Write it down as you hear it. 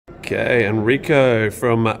Okay, Enrico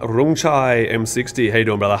from Rungchai M60. How you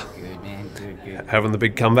doing, brother? Good, man. Good. Having the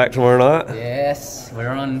big comeback tomorrow night? Yes, we're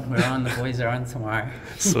on. The boys are on tomorrow.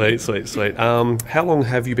 Sweet. How long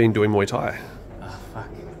have you been doing Muay Thai? Oh, fuck.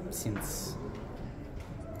 Since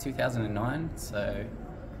 2009, so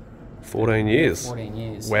 14 years. 14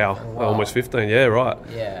 years. Wow, For a while. almost 15. Yeah, right.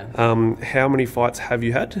 Yeah. How many fights have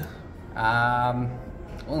you had?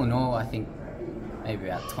 All in all, I think maybe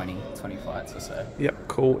about 20 fights or so. Yep,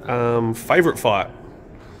 cool. Favorite fight?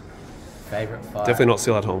 Favorite fight? Definitely not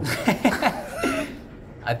Silat Holmes.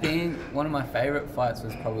 I think one of my favorite fights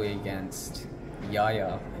was probably against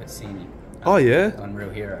Yaya at Senior. Oh yeah. On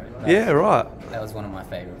Real Hero. Right. That was one of my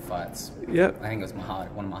favorite fights. Yep. I think it was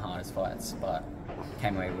one of my hardest fights, but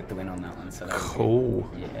came away with the win on that one. So that was Cool.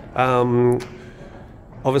 good. Yeah.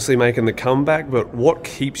 Obviously making the comeback, but what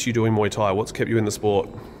keeps you doing Muay Thai? What's kept you in the sport?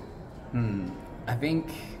 I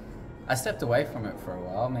think I stepped away from it for a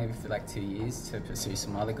while, maybe for like 2 years to pursue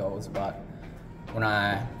some other goals, but when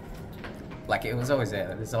it was always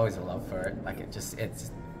there. There's always a love for it.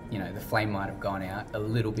 It's the flame might have gone out a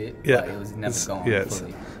little bit, but it was never gone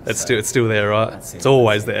fully. It's still there, right? It's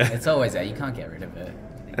always there. It's always there. You can't get rid of it.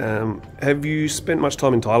 Have you spent much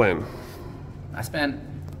time in Thailand? I spent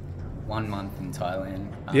 1 month in Thailand.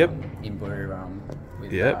 In Buriram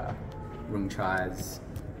with Rungchai's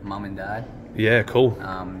mum and dad. Yeah, cool.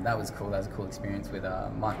 That was cool. That was a cool experience with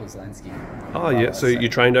Michael Zelensky. Oh yeah, so you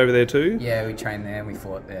trained over there too? Yeah, we trained there and we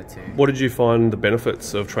fought there too. What did you find the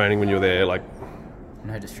benefits of training when you were there? Like,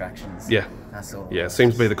 no distractions. Yeah. That's all. Yeah,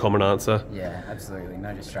 seems to be the common answer. Yeah, absolutely.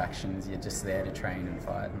 No distractions. You're just there to train and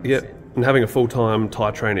fight. And Yeah, that's it. and having a full-time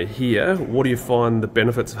Thai trainer here, what do you find the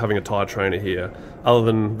benefits of having a Thai trainer here? Other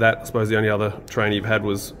than that, I suppose the only other trainer you've had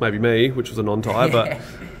was maybe me, which was a non-Thai, but...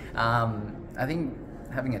 I think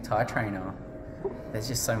having a Thai trainer, there's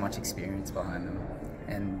just so much experience behind them.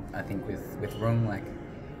 And I think with Rung,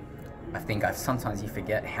 sometimes you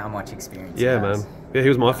forget how much experience he has. Man. Yeah, he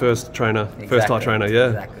was my first trainer, first Thai trainer, yeah.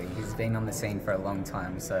 Exactly. He's been on the scene for a long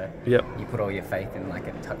time, so Yep. you put all your faith in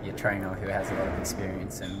your trainer who has a lot of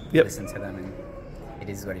experience and Yep. listen to them, and it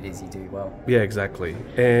is what it is, you do well. Yeah, exactly.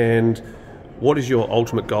 And what is your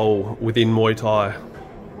ultimate goal within Muay Thai?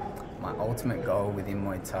 My ultimate goal within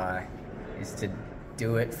Muay Thai is to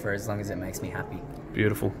do it for as long as it makes me happy.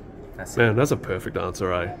 Beautiful. That's Man, that's a perfect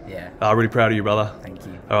answer, eh? Yeah. Really proud of you, brother. Thank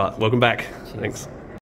you. All right, welcome back. Cheers. Thanks.